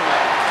through.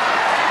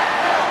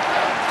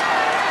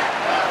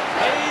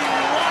 He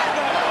liked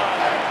that one.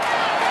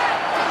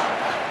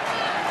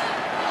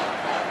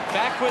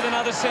 Back with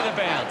another centre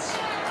bounce.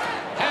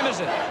 Hammers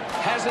it.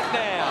 Has it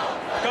now.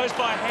 Goes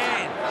by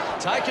hand.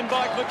 Taken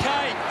by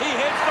McCain. He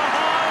heads for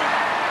home.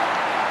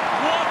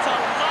 What a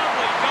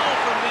lovely goal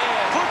from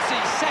there. Puts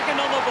his second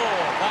on the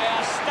ball. They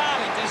are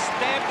starting to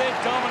stamp their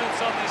dominance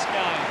on this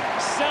game.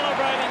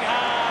 Celebrating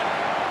hard.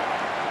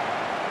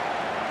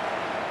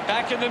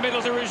 Back in the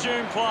middle to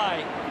resume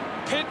play.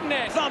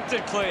 Pitnet thumped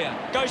it clear.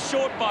 Goes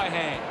short by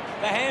hand.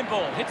 The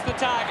handball hits the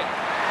target.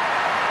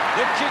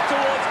 The kick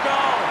towards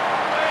goal.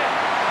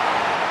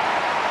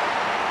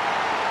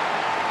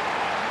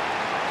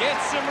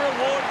 Gets some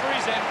reward for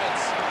his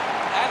efforts.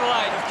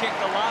 Adelaide have kicked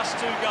the last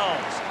 2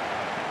 goals.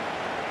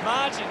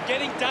 Margin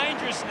getting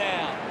dangerous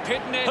now.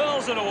 Pitnet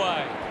hurls it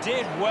away.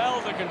 Did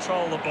well to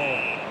control the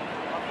ball.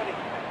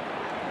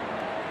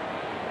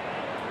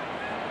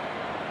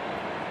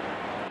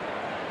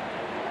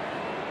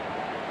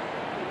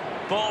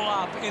 Ball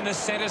up in the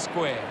centre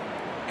square.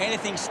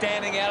 Anything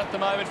standing out at the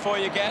moment for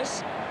you,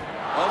 Gaz?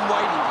 I'm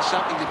waiting for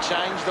something to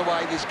change the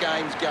way this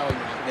game's going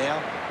right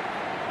now.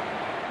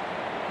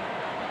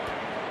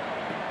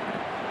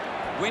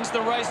 Wins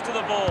the race to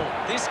the ball.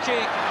 This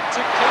kick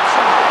to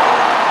Kitchen.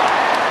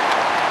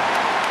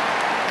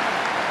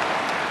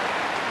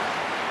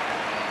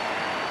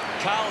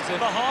 Carlton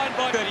behind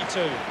by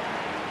 32.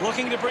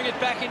 Looking to bring it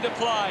back into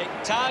play.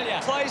 Talia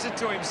plays it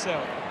to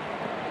himself.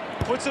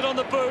 Puts it on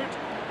the boot.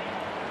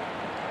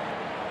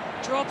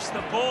 Drops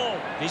the ball.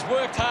 He's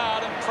worked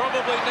hard and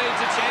probably needs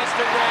a chance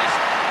to rest.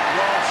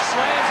 Walsh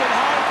slams it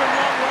home from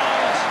long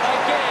range. They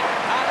get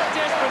a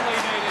desperately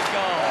needed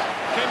goal.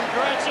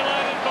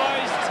 Congratulated by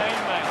his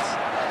teammates.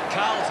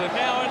 Carlton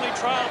now only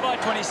trail by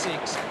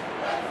 26.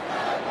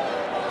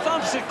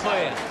 Thumps it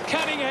clear.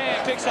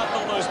 Cunningham picks up the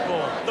loose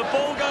ball. The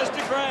ball goes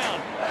to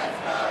ground.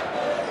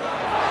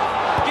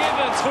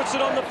 Gibbons puts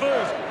it on the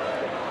boot.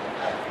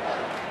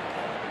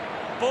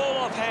 Ball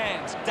off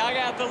hands. Dug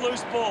out the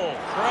loose ball.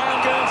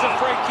 Brown earns a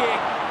free kick.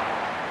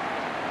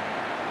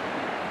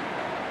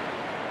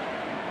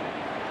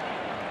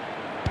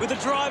 With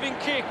a driving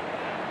kick.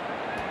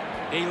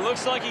 He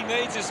looks like he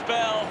needs a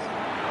spell.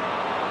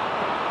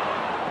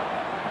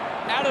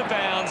 Out of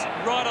bounds,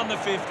 right on the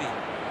 50.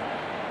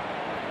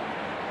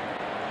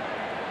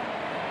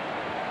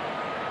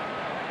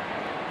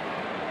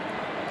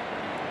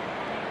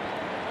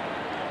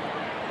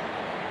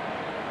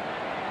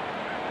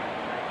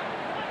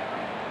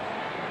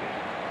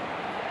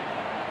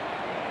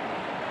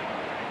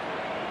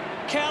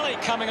 Kelly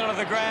coming onto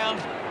the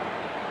ground.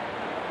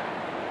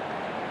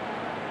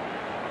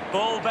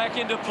 Ball back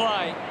into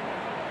play.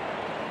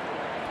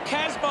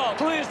 Casbolt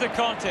clears the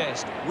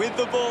contest with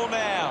the ball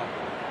now.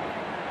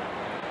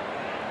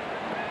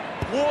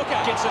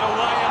 Walker gets it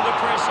away under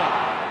pressure.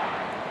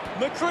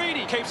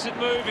 McCready keeps it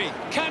moving.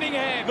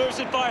 Cunningham moves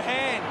it by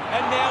hand,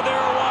 and now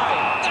they're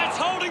away. That's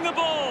holding the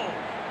ball.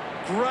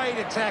 Great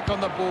attack on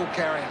the ball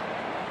carrier.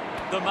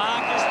 The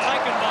mark is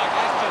taken by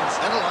Atkins.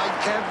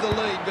 Adelaide have the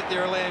lead, but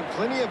they're allowing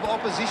plenty of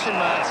opposition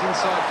marks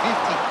inside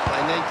 50.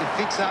 They need to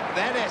fix up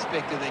that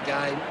aspect of their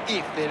game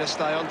if they're to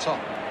stay on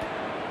top.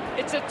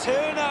 It's a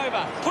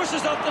turnover.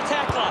 Pushes off the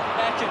tackler.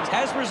 Atkins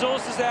has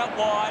resources out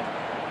wide.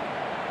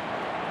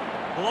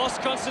 Lost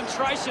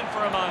concentration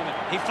for a moment.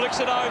 He flicks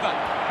it over.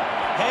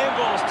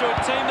 Handballs to a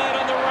teammate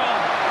on the run.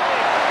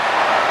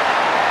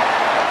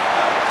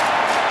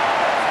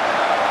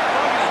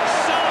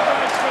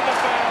 Celebrates with the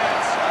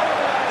fans.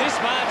 This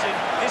margin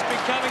is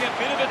becoming a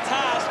bit of a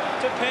task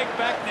to peg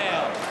back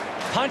now.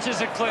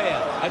 Punches are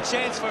clear. A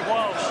chance for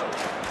Walsh.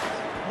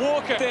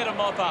 Walker there to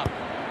mop up.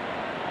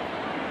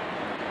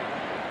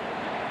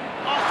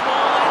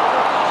 Offline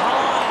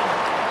behind.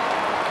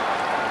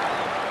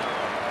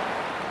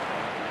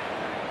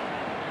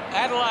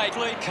 Adelaide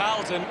lead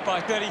Carlton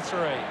by 33.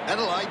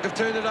 Adelaide have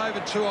turned it over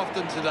too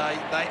often today.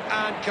 They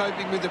aren't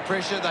coping with the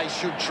pressure. They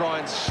should try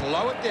and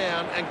slow it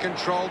down and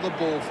control the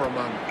ball for a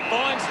moment.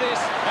 Finds this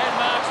and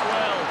marks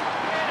well.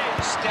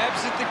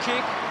 Stabs at the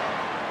kick.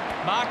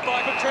 Marked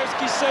by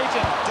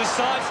Petrevski-Seaton.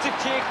 Decides to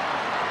kick.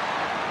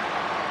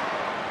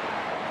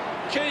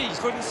 Keys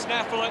couldn't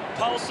snaffle it.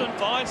 Paulson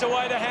finds a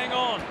way to hang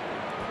on.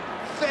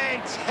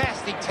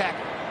 Fantastic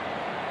tackle.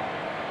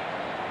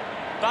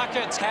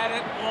 Buckets had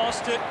it,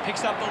 lost it,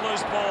 picks up the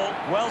loose ball.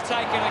 Well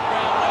taken at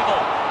ground level.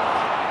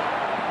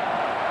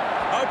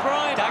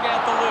 O'Brien dug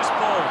out the loose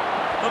ball.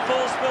 The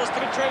ball spills to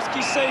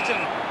Petrevski-Seaton.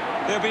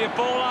 There'll be a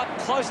ball up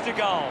close to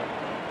goal.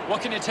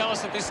 What can you tell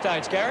us at this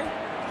stage, Gary?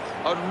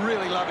 I'd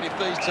really love it if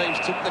these teams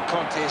took the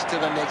contest to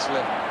the next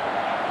level.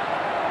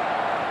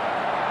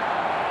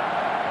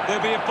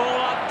 There'll be a ball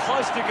up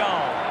close to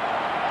goal.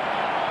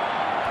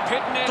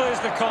 Pitnet clears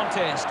the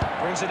contest.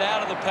 Brings it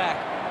out of the pack.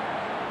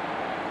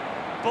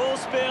 Ball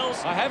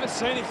spills. I haven't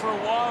seen him for a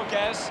while,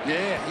 Gaz.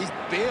 Yeah, he's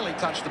barely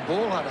touched the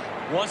ball, Hunter.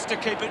 Wants to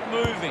keep it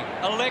moving.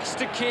 Elects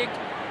to kick.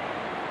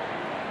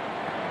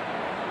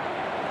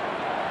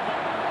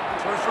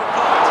 Through for a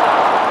point.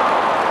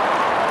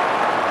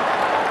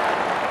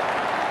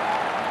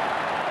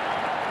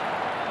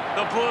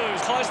 The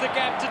Blues close the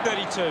gap to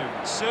 32.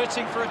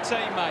 Searching for a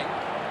teammate.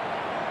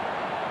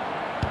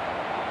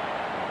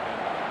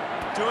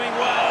 Doing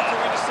well to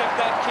intercept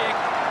that kick.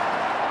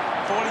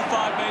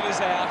 45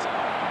 metres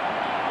out.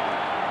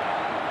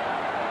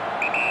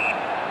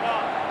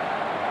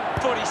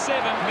 47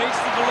 needs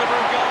to deliver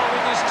a goal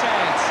with this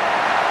chance.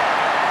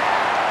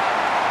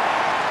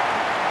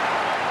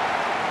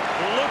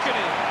 Look at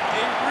him.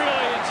 He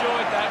really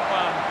enjoyed that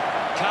one.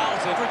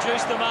 Carlton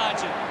reduced the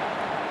margin.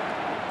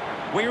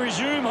 We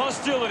resume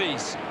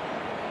hostilities.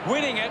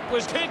 Winning it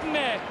was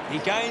Pitnet. He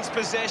gains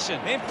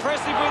possession.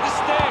 Impressive with a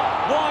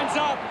step. Winds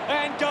up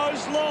and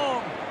goes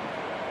long.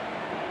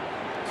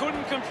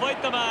 Couldn't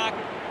complete the mark.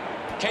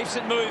 Keeps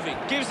it moving.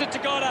 Gives it to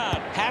Goddard.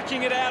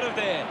 Hacking it out of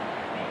there.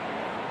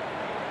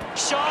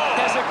 Shaw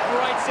has a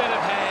great set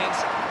of hands.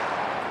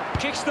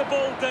 Kicks the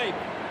ball deep.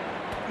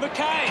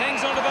 McKay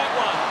hangs onto that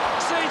one.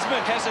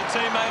 Seedsman has a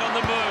teammate on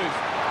the move.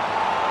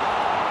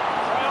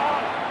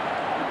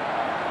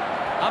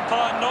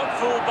 Umpire not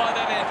fooled by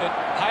that effort.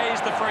 Pays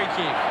the free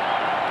kick.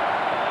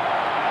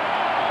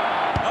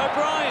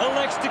 O'Brien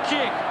elects to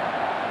kick.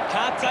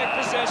 Can't take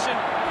possession.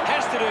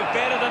 Has to do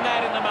better than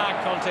that in the mark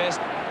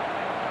contest.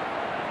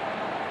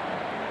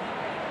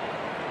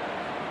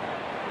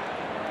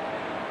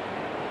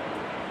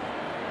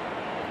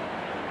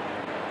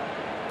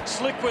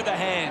 Slick with the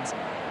hands.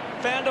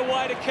 Found a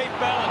way to keep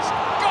balance.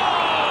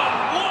 Gone!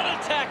 What a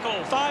tackle!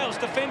 Fails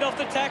to fend off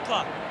the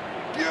tackler.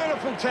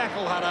 Beautiful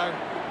tackle, Hutto.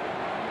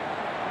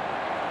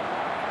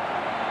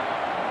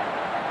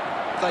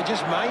 If they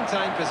just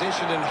maintain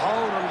possession and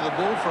hold onto the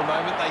ball for a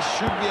moment, they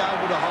should be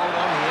able to hold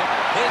on here.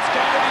 It's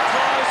going to be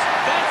close.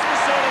 That's the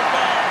sort of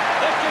goal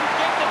that can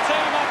get the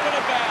team up and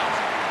about.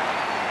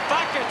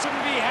 Bucket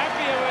couldn't be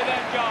happier with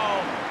that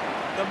goal.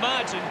 The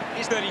margin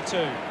is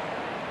 32.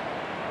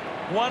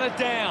 Won it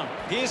down.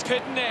 Here's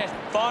Pitnet.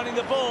 Finding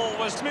the ball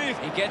was smooth.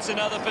 He gets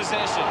another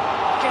possession.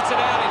 Gets it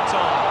out in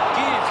time.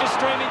 Gibbs is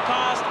streaming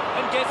past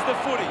and gets the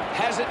footy.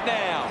 Has it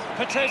now.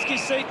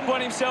 Petrevski-Seaton won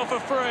himself a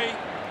free.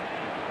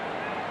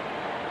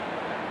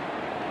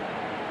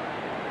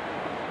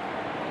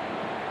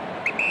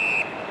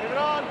 Leave it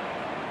on.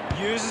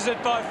 Uses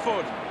it by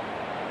foot.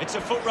 It's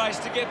a foot race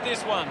to get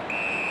this one.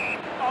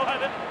 I'll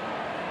have it.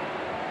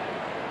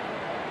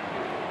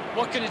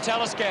 What can you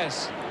tell us,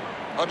 Gaz?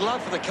 I'd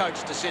love for the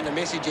coach to send a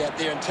message out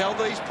there and tell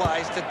these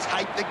players to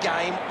take the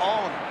game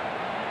on.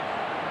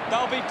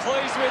 They'll be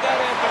pleased with that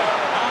effort.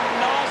 A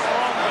nice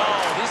long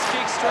goal. This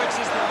kick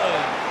stretches the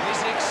lead. He's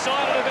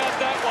excited about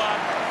that one.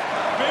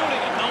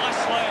 Building a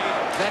nice lead.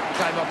 That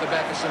came off the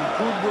back of some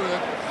good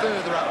work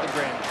further up the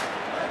ground.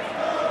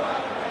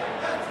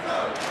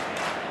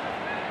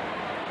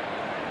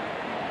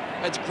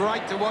 It's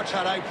great to watch,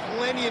 Hutto.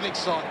 Plenty of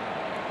excitement.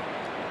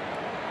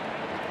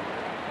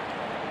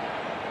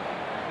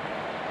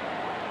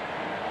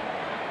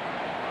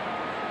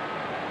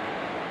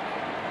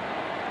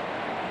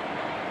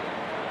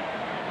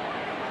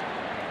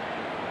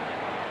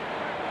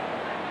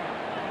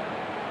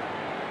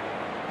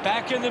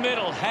 Back in the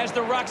middle, has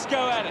the rucks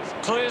go at it.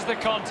 Clears the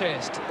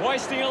contest.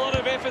 Wasting a lot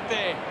of effort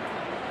there.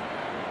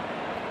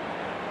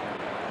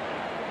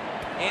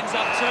 Ends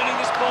up turning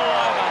this ball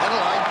over.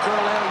 Adelaide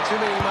too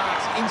many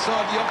marks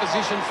inside the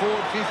opposition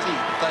forward 50.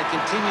 If they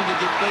continue to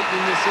get beaten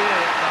in this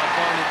area, they'll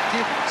find it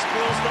difficult.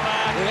 Spills the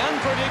mark. The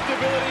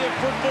unpredictability of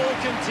football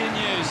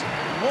continues.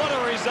 What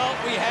a result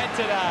we had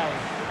today.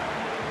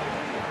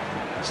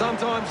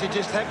 Sometimes you're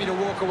just happy to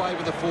walk away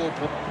with a 4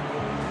 point.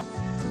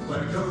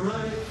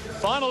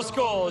 Final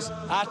scores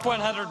are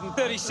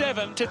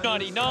 137 to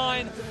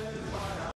 99.